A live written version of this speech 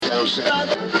Howdy,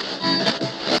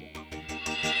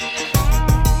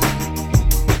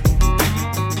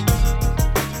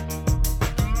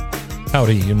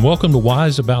 and welcome to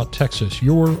Wise About Texas,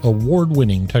 your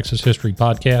award-winning Texas history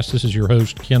podcast. This is your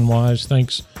host, Ken Wise.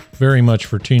 Thanks very much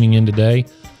for tuning in today.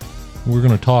 We're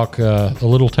going to talk a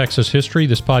little Texas history.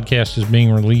 This podcast is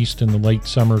being released in the late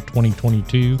summer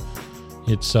 2022.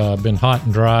 It's been hot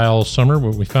and dry all summer,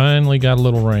 but we finally got a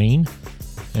little rain,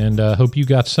 and hope you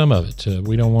got some of it.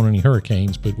 We don't want any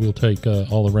hurricanes, but we'll take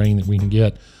all the rain that we can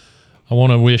get. I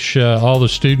want to wish all the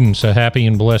students a happy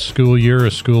and blessed school year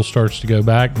as school starts to go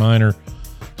back. Mine are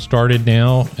started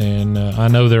now, and I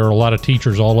know there are a lot of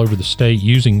teachers all over the state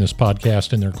using this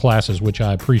podcast in their classes, which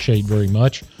I appreciate very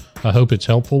much. I hope it's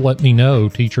helpful. Let me know,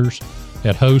 teachers,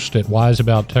 at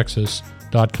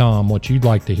host@wiseabouttexas.com what you'd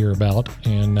like to hear about.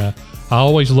 And I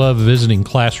always love visiting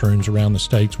classrooms around the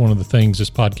state. It's one of the things this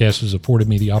podcast has afforded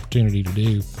me the opportunity to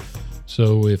do.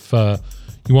 So if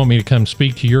you want me to come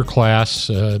speak to your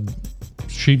class,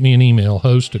 shoot me an email,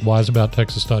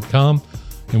 host@wiseabouttexas.com,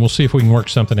 and we'll see if we can work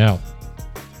something out.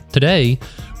 Today,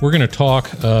 we're going to talk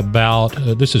about,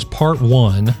 this is part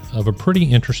one of a pretty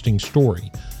interesting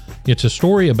story. It's a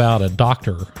story about a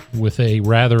doctor with a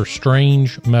rather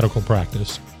strange medical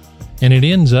practice, and it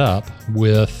ends up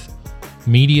with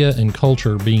media and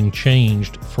culture being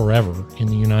changed forever in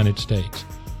the United States.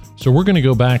 So we're going to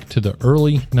go back to the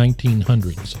early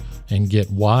 1900s and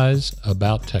get wise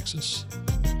about Texas.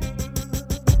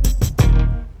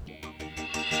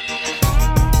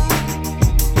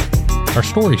 Our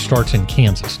story starts in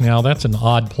Kansas. Now, that's an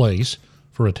odd place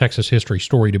for a Texas history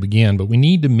story to begin, but we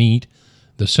need to meet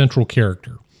the central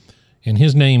character, and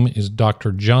his name is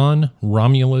Dr. John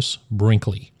Romulus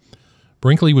Brinkley.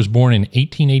 Brinkley was born in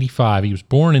 1885. He was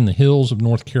born in the hills of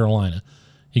North Carolina.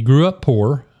 He grew up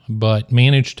poor, but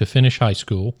managed to finish high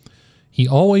school. He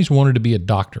always wanted to be a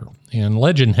doctor, and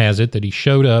legend has it that he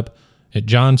showed up at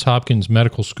Johns Hopkins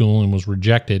Medical School and was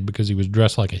rejected because he was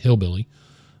dressed like a hillbilly,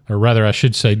 or rather, I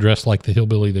should say, dressed like the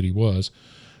hillbilly that he was.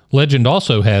 Legend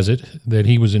also has it that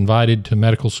he was invited to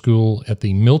medical school at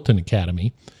the Milton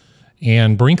Academy,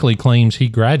 and Brinkley claims he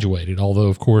graduated, although,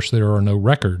 of course, there are no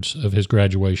records of his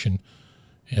graduation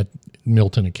at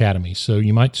Milton Academy. So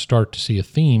you might start to see a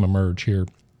theme emerge here.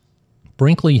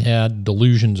 Brinkley had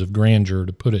delusions of grandeur,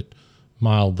 to put it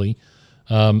mildly,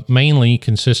 mainly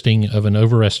consisting of an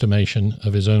overestimation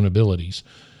of his own abilities.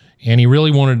 And he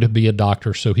really wanted to be a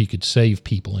doctor so he could save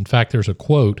people. In fact, there's a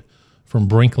quote from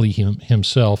Brinkley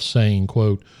himself saying,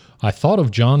 quote, "I thought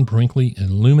of John Brinkley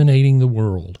illuminating the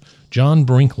world, John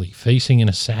Brinkley facing an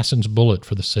assassin's bullet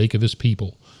for the sake of his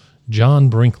people, John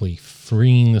Brinkley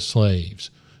freeing the slaves,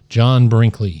 John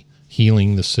Brinkley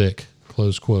healing the sick,"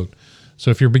 close quote. So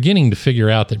if you're beginning to figure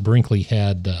out that Brinkley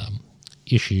had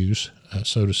issues,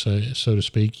 so to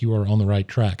speak, you are on the right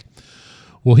track.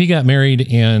 Well, he got married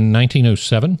in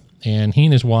 1907, and he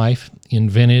and his wife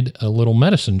invented a little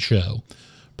medicine show,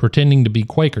 pretending to be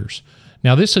Quakers.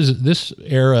 Now, this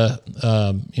era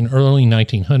in early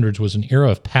 1900s was an era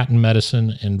of patent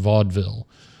medicine and vaudeville.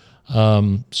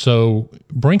 So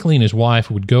Brinkley and his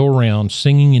wife would go around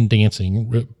singing and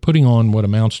dancing, putting on what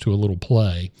amounts to a little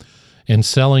play, and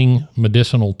selling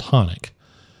medicinal tonic.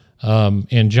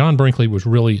 And John Brinkley was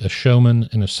really a showman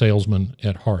and a salesman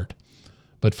at heart.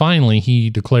 But finally, he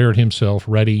declared himself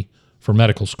ready for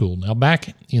medical school. Now,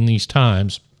 back in these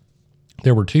times,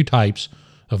 there were two types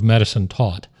of medicine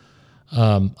taught,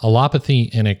 allopathy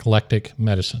and eclectic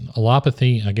medicine.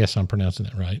 Allopathy, I guess I'm pronouncing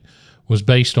that right, was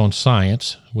based on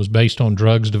science, was based on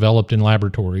drugs developed in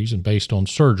laboratories, and based on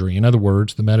surgery. In other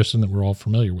words, the medicine that we're all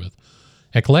familiar with.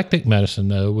 Eclectic medicine,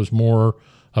 though, was more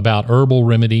about herbal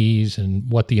remedies and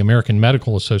what the American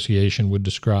Medical Association would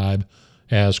describe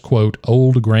as, quote,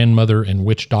 old grandmother and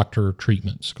witch doctor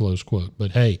treatments, close quote.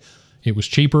 But hey, it was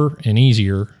cheaper and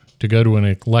easier to go to an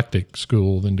eclectic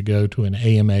school than to go to an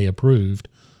AMA-approved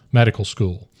medical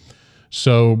school.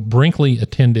 So Brinkley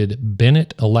attended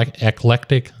Bennett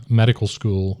Eclectic Medical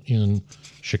School in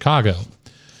Chicago.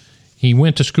 He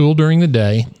went to school during the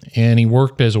day, and he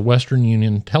worked as a Western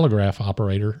Union telegraph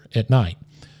operator at night.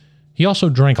 He also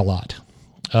drank a lot.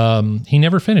 He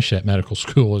never finished that medical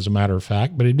school, as a matter of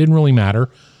fact, but it didn't really matter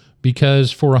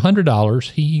because for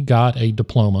 $100, he got a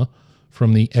diploma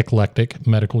from the Eclectic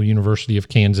Medical University of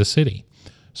Kansas City.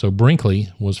 So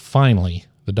Brinkley was finally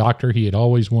the doctor he had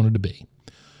always wanted to be.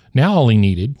 Now all he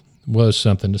needed was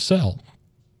something to sell.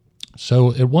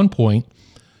 So at one point,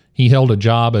 he held a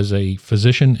job as a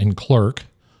physician and clerk,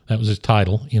 that was his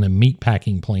title, in a meat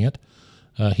packing plant.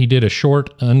 He did a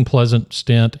short, unpleasant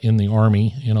stint in the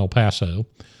Army in El Paso,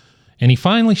 and he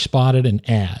finally spotted an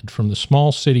ad from the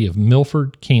small city of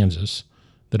Milford, Kansas,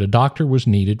 that a doctor was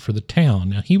needed for the town.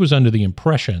 Now, he was under the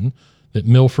impression that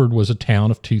Milford was a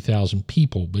town of 2,000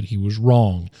 people, but he was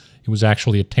wrong. It was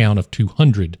actually a town of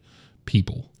 200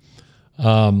 people.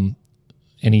 And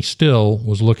he still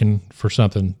was looking for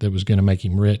something that was going to make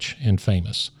him rich and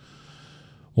famous.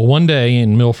 Well, one day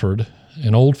in Milford,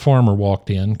 an old farmer walked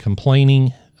in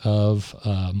complaining of,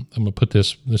 I'm going to put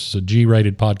this is a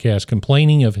G-rated podcast,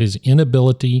 complaining of his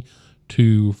inability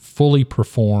to fully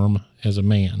perform as a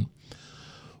man.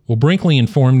 Well, Brinkley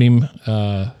informed him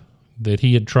that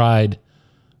he had tried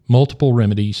multiple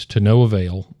remedies to no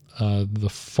avail. The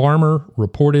farmer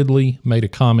reportedly made a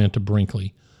comment to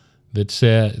Brinkley that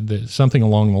said that something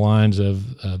along the lines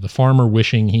of the farmer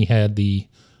wishing he had the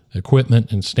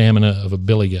equipment and stamina of a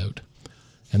billy goat.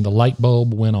 And the light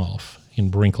bulb went off in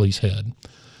Brinkley's head.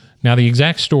 Now, the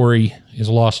exact story is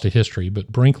lost to history,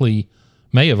 but Brinkley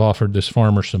may have offered this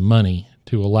farmer some money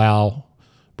to allow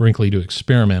Brinkley to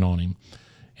experiment on him.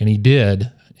 And he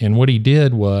did. And what he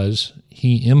did was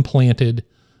he implanted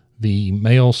the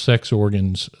male sex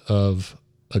organs of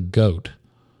a goat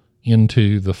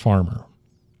into the farmer.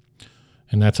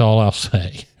 And that's all I'll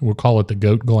say. We'll call it the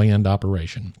goat gland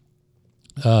operation.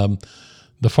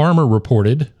 The farmer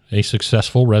reported a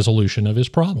successful resolution of his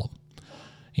problem,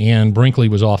 and Brinkley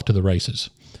was off to the races.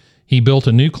 He built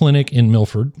a new clinic in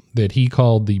Milford that he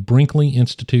called the Brinkley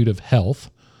Institute of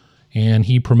Health, and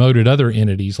he promoted other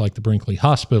entities like the Brinkley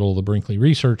Hospital, the Brinkley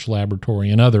Research Laboratory,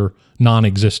 and other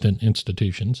non-existent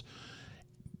institutions.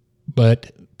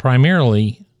 But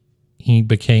primarily, he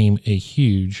became a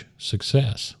huge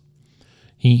success.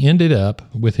 He ended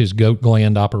up with his goat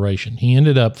gland operation. He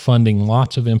ended up funding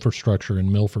lots of infrastructure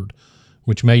in Milford,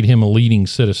 which made him a leading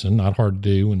citizen, not hard to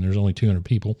do when there's only 200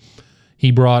 people.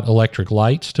 He brought electric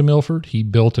lights to Milford. He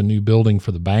built a new building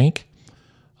for the bank.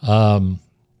 Now,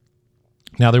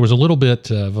 there was a little bit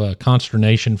of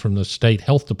consternation from the state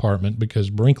health department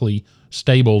because Brinkley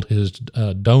stabled his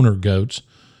donor goats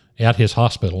at his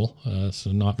hospital,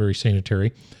 so not very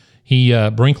sanitary.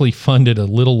 Brinkley funded a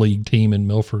little league team in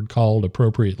Milford called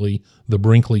appropriately the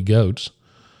Brinkley Goats.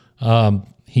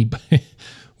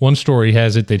 One story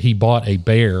has it that he bought a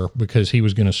bear because he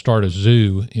was going to start a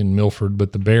zoo in Milford,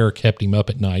 but the bear kept him up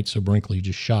at night, so Brinkley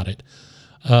just shot it.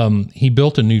 He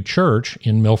built a new church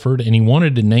in Milford, and he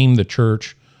wanted to name the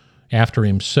church after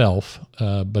himself,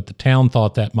 but the town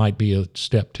thought that might be a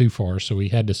step too far, so he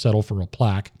had to settle for a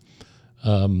plaque.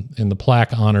 And the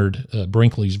plaque honored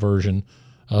Brinkley's version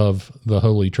of the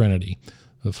Holy Trinity,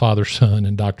 the Father, Son,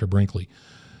 and Dr. Brinkley.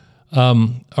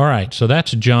 All right, so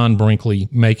that's John Brinkley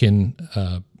making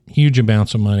huge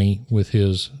amounts of money with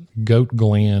his goat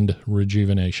gland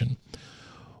rejuvenation.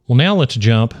 Well, now let's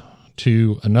jump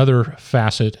to another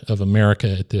facet of America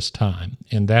at this time,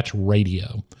 and that's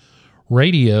radio.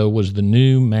 Radio was the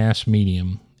new mass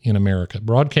medium in America.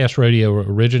 Broadcast radio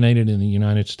originated in the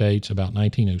United States about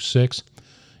 1906.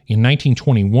 In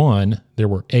 1921, there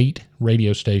were 8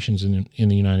 radio stations in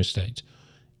the United States.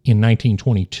 In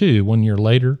 1922, 1 year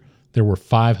later, there were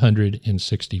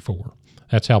 564.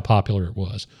 That's how popular it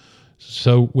was.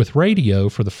 So with radio,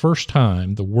 for the first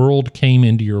time, the world came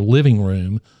into your living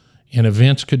room and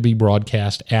events could be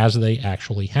broadcast as they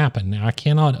actually happen. Now, I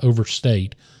cannot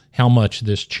overstate how much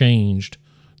this changed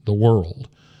the world.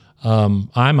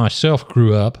 I myself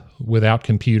grew up without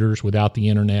computers, without the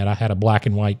internet. I had a black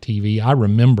and white TV. I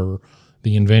remember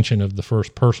the invention of the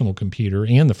first personal computer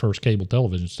and the first cable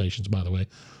television stations, by the way.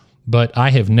 But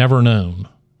I have never known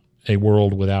a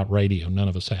world without radio. None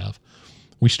of us have.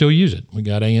 We still use it. We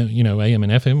got AM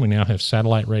and FM. We now have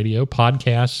satellite radio.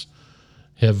 Podcasts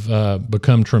have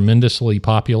become tremendously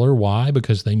popular. Why?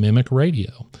 Because they mimic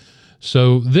radio.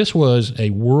 So this was a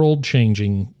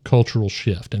world-changing cultural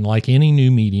shift, and like any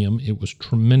new medium, it was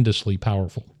tremendously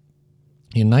powerful.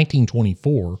 In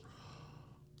 1924,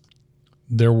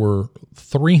 there were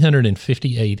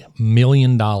 $358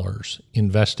 million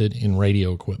invested in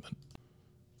radio equipment.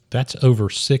 That's over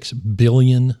 $6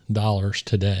 billion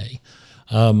today.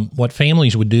 What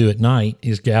families would do at night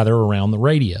is gather around the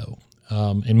radio.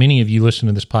 And many of you listening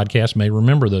to this podcast may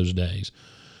remember those days.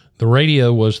 The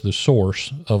radio was the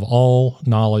source of all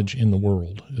knowledge in the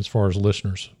world as far as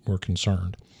listeners were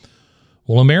concerned.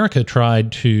 Well,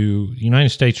 the United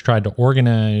States tried to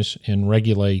organize and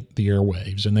regulate the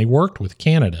airwaves, and they worked with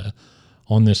Canada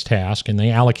on this task, and they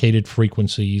allocated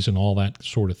frequencies and all that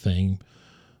sort of thing.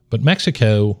 But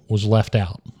Mexico was left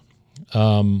out.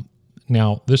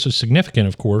 Now, this is significant,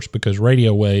 of course, because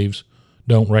radio waves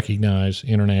don't recognize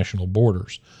international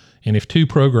borders. And if 2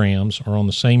 programs are on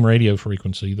the same radio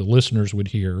frequency, the listeners would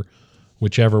hear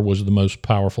whichever was the most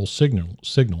powerful signal.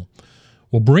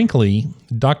 Well,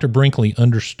 Dr. Brinkley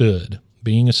understood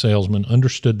being a salesman,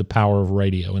 understood the power of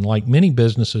radio. And like many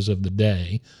businesses of the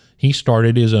day, he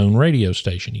started his own radio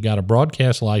station. He got a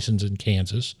broadcast license in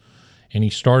Kansas, and he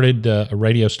started a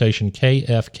radio station,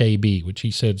 KFKB, which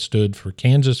he said stood for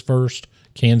Kansas First,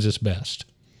 Kansas Best.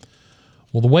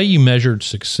 Well, the way you measured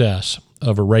success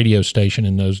of a radio station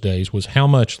in those days was how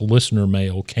much listener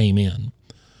mail came in.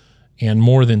 And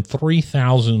more than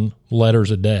 3,000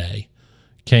 letters a day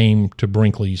came to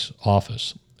Brinkley's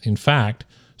office. In fact,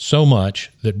 so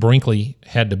much that Brinkley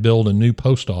had to build a new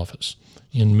post office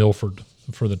in Milford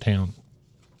for the town.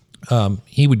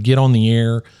 He would get on the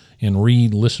air and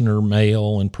read listener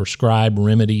mail and prescribe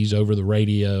remedies over the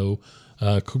radio,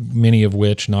 many of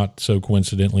which, not so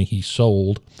coincidentally, he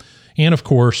sold. And, of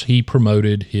course, he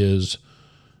promoted his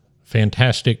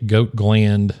fantastic goat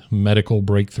gland medical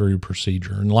breakthrough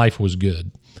procedure, and life was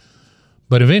good.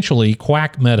 But eventually,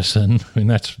 quack medicine, and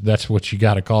that's what you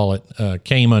got to call it,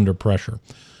 came under pressure.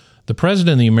 The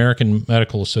president of the American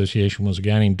Medical Association was a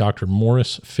guy named Dr.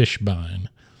 Morris Fishbein,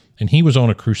 and he was on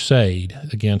a crusade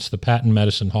against the patent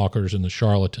medicine hawkers and the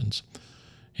charlatans.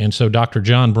 And so Dr.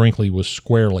 John Brinkley was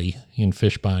squarely in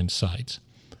Fishbein's sights.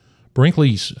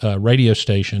 Brinkley's radio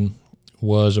station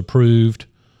was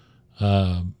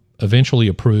eventually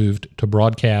approved to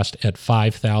broadcast at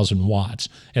 5,000 watts.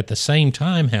 At the same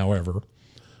time, however,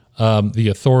 the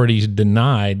authorities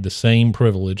denied the same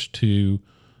privilege to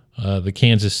the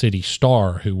Kansas City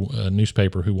Star, a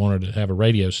newspaper who wanted to have a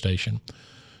radio station.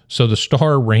 So the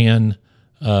Star ran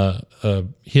a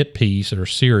hit piece or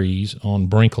series on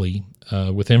Brinkley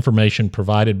with information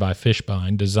provided by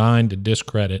Fishbein designed to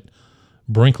discredit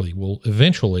Brinkley. Well,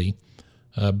 eventually,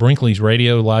 Brinkley's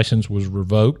radio license was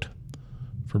revoked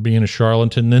for being a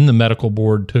charlatan. Then the medical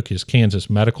board took his Kansas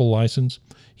medical license.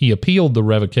 He appealed the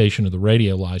revocation of the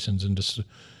radio license and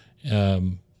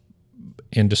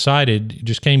decided,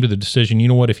 just came to the decision, you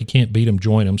know what, if you can't beat him,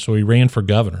 join him. So he ran for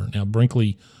governor. Now,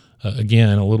 Brinkley,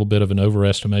 again, a little bit of an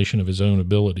overestimation of his own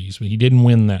abilities, but he didn't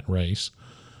win that race.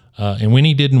 And when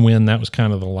he didn't win, that was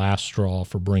kind of the last straw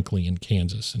for Brinkley in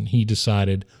Kansas. And he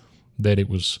decided that it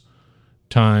was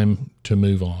time to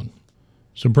move on.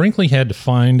 So Brinkley had to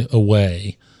find a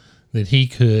way that he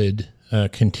could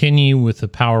continue with the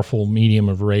powerful medium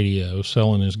of radio,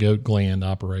 selling his goat gland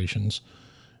operations,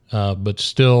 but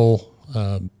still,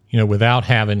 without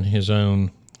having his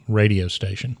own radio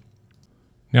station.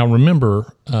 Now,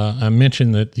 remember, I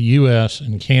mentioned that the U.S.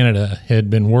 and Canada had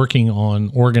been working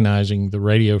on organizing the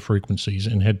radio frequencies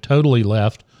and had totally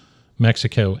left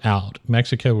Mexico out.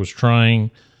 Mexico was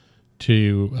trying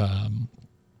to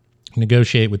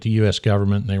negotiate with the U.S.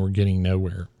 government, and they were getting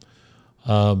nowhere.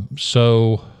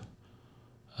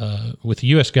 With the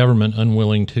U.S. government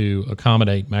unwilling to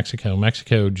accommodate Mexico,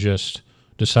 Mexico just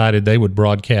decided they would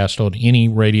broadcast on any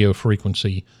radio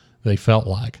frequency they felt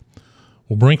like.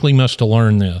 Well, Brinkley must have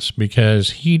learned this because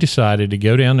he decided to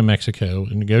go down to Mexico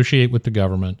and negotiate with the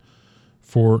government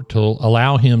to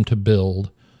allow him to build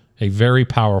a very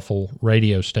powerful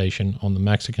radio station on the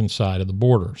Mexican side of the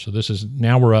border. So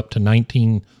now we're up to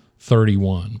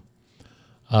 1931.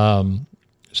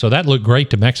 So that looked great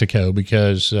to Mexico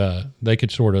because they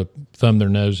could sort of thumb their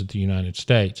nose at the United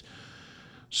States.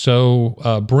 So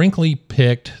Brinkley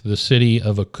picked the city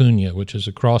of Acuña, which is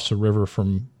across the river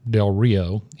from Del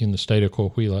Rio in the state of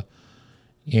Coahuila,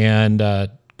 and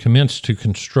commenced to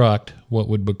construct what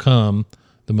would become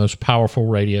the most powerful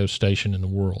radio station in the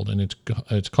world. And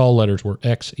its call letters were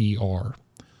XER.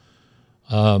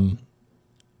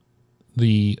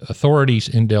 The authorities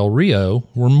in Del Rio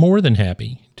were more than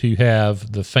happy to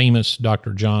have the famous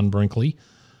Dr. John Brinkley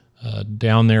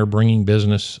down there bringing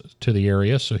business to the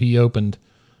area. So he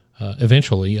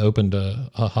eventually opened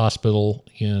a hospital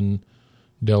in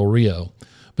Del Rio.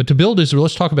 But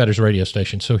let's talk about his radio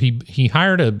station. So he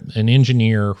hired an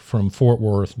engineer from Fort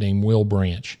Worth named Will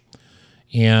Branch.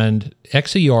 And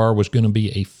XER was going to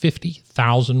be a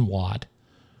 50,000 watt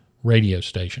radio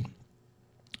station.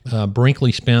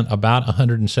 Brinkley spent about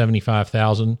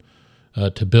 $175,000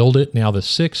 to build it. Now, the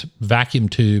 6 vacuum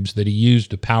tubes that he used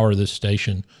to power this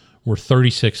station were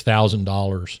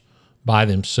 $36,000 by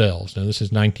themselves. Now, this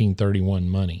is 1931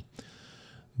 money.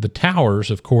 The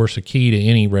towers, of course, a key to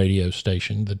any radio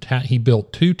station. He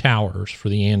built 2 towers for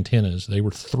the antennas. They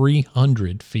were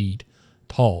 300 feet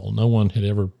tall. No one had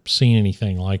ever seen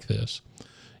anything like this.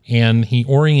 And he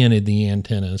oriented the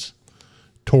antennas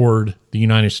toward the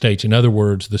United States. In other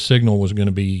words, the signal was going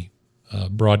to be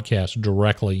broadcast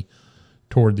directly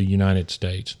toward the United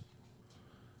States.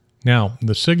 Now,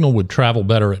 the signal would travel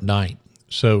better at night.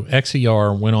 So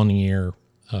XER went on the air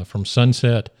from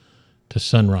sunset to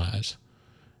sunrise.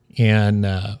 And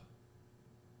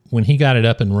when he got it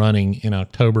up and running in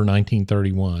October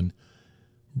 1931,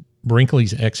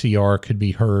 Brinkley's XER could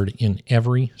be heard in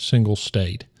every single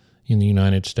state in the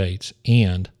United States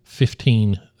and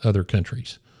 15 other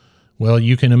countries. Well,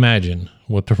 you can imagine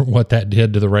what that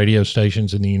did to the radio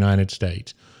stations in the United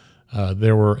States.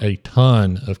 There were a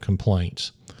ton of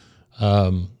complaints.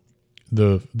 The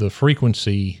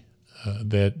frequency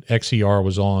that XER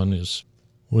was on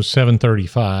was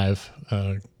 735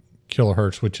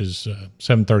 kilohertz, which is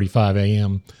 7:35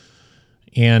 a.m.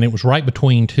 And it was right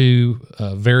between two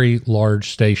very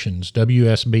large stations,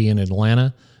 WSB in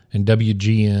Atlanta and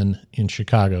WGN in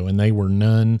Chicago, and they were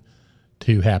none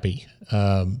too happy.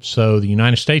 So the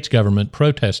United States government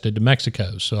protested to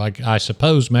Mexico. So I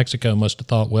suppose Mexico must have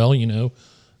thought, well,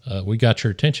 we got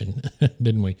your attention,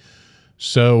 didn't we?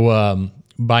 So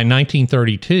by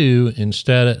 1932,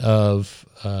 instead of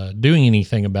doing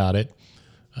anything about it,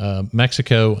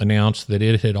 Mexico announced that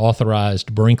it had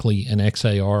authorized Brinkley and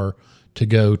XER to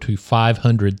go to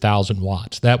 500,000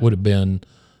 watts. That would have been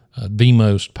the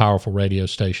most powerful radio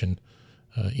station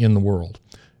in the world.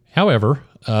 However,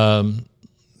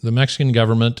 the Mexican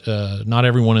government, not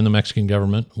everyone in the Mexican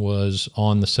government was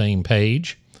on the same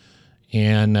page,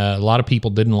 and a lot of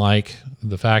people didn't like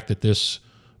the fact that this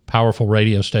powerful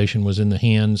radio station was in the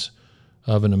hands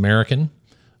of an American.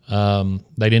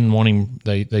 They didn't want him.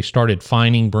 They started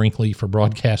fining Brinkley for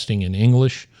broadcasting in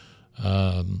English,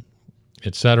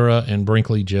 etc., and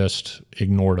Brinkley just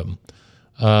ignored them.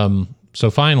 So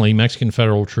finally, Mexican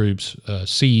federal troops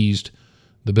seized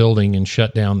the building and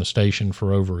shut down the station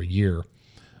for over a year.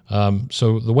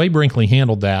 So the way Brinkley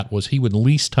handled that was he would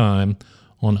lease time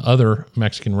on other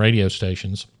Mexican radio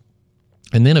stations,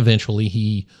 and then eventually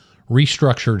he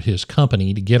restructured his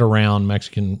company to get around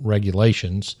Mexican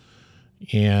regulations,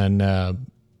 and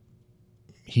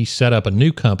he set up a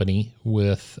new company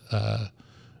with the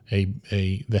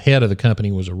head of the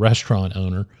company was a restaurant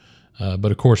owner,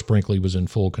 but of course Brinkley was in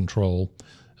full control.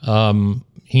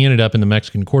 He ended up in the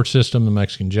Mexican court system. The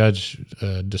Mexican judge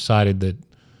decided that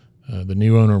the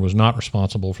new owner was not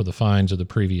responsible for the fines of the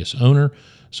previous owner.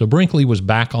 So Brinkley was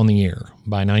back on the air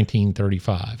by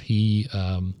 1935. He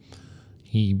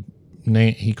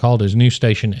called his new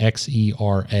station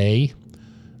XERA,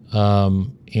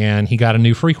 and he got a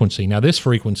new frequency. Now this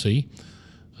frequency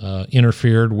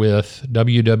interfered with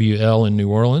WWL in New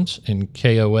Orleans and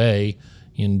KOA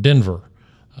in Denver.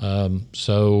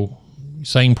 So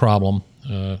same problem,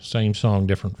 same song,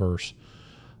 different verse.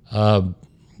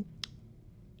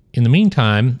 In the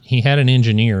meantime, he had an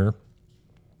engineer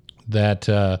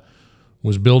that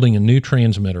was building a new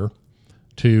transmitter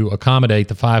to accommodate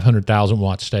the 500,000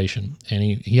 watt station. And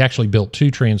he actually built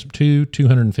two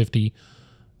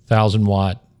 250,000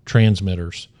 watt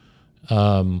transmitters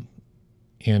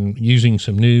and using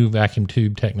some new vacuum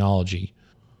tube technology.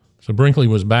 So Brinkley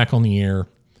was back on the air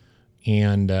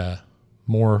and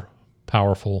more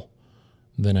powerful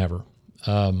than ever.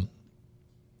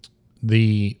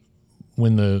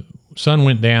 When the sun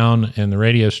went down and the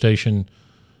radio station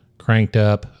cranked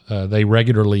up, they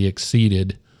regularly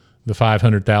exceeded the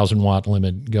 500,000 watt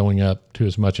limit, going up to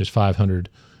as much as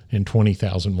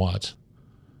 520,000 watts.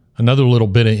 Another little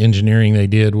bit of engineering they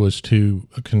did was to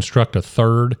construct a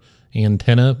third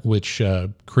antenna, which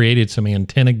created some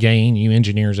antenna gain. You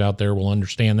engineers out there will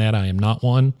understand that. I am not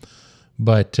one,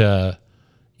 but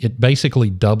it basically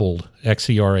doubled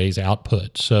XERA's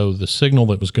output. So the signal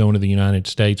that was going to the United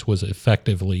States was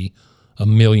effectively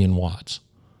 1 million watts.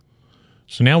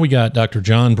 So now we got Dr.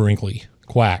 John Brinkley,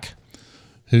 quack,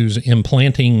 who's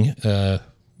implanting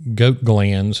goat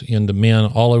glands into men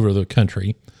all over the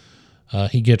country.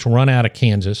 He gets run out of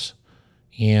Kansas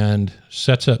and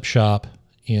sets up shop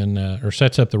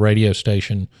sets up the radio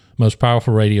station, most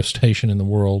powerful radio station in the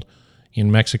world,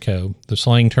 in Mexico. The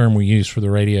slang term we use for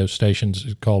the radio stations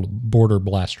is called border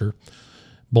blaster.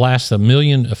 Blasts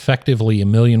effectively a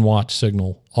million watt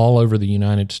signal all over the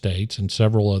United States and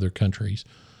several other countries,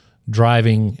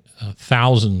 driving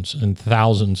thousands and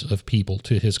thousands of people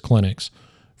to his clinics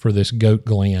for this goat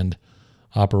gland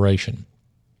operation.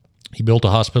 He built a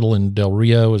hospital in Del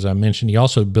Rio, as I mentioned. He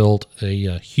also built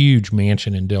a huge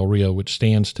mansion in Del Rio, which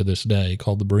stands to this day,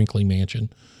 called the Brinkley Mansion.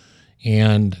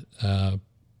 And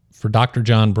for Dr.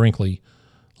 John Brinkley,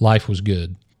 life was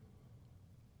good.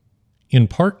 In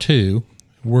part 2,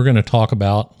 we're going to talk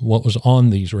about what was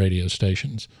on these radio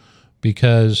stations,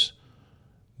 because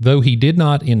though he did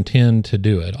not intend to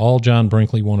do it, all John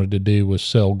Brinkley wanted to do was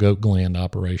sell goat gland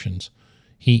operations.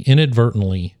 He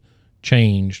inadvertently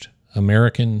changed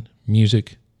American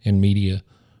music and media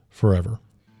forever.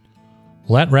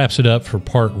 Well, that wraps it up for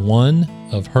part 1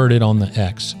 of Heard It on the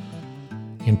X.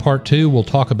 In part 2, we'll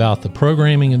talk about the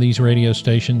programming of these radio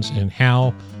stations and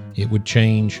how it would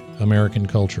change American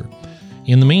culture.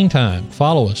 In the meantime,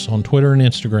 follow us on Twitter and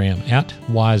Instagram at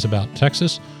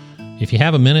WiseAboutTexas. If you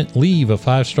have a minute, leave a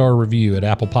 5-star review at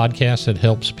Apple Podcasts. That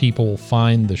helps people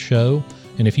find the show.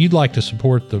 And if you'd like to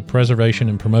support the preservation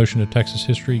and promotion of Texas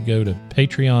history, go to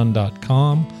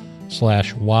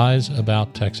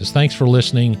patreon.com/wiseabouttexas. Thanks for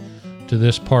listening to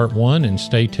this part 1, and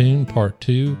stay tuned. Part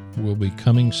 2 will be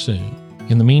coming soon.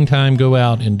 In the meantime, go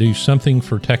out and do something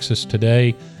for Texas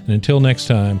today. And until next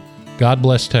time, God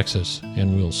bless Texas,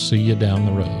 and we'll see you down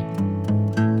the road.